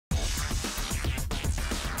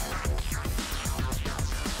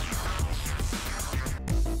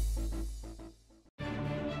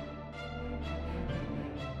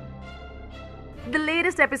The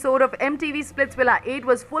latest episode of MTV Splitsvilla 8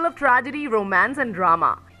 was full of tragedy, romance and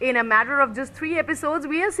drama. In a matter of just 3 episodes,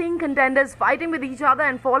 we are seeing contenders fighting with each other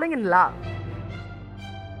and falling in love.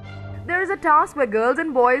 There is a task where girls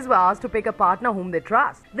and boys were asked to pick a partner whom they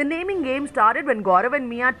trust. The naming game started when Gaurav and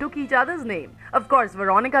Mia took each other's name. Of course,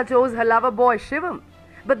 Veronica chose her lover boy Shivam.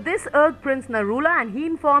 But this irked Prince Narula and he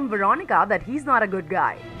informed Veronica that he's not a good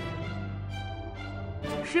guy.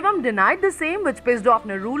 Shivam denied the same, which pissed off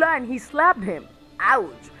Narula and he slapped him.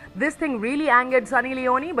 Ouch! This thing really angered Sunny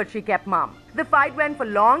Leone, but she kept mum. The fight went for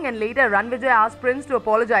long and later Ranvijay asked Prince to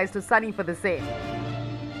apologize to Sunny for the same.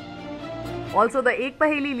 Also, the Ek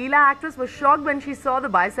Paheli Leela actress was shocked when she saw the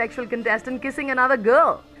bisexual contestant kissing another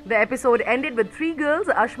girl. The episode ended with 3 girls,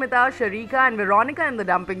 Ashmita, Sharika and Veronica in the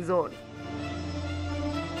dumping zone.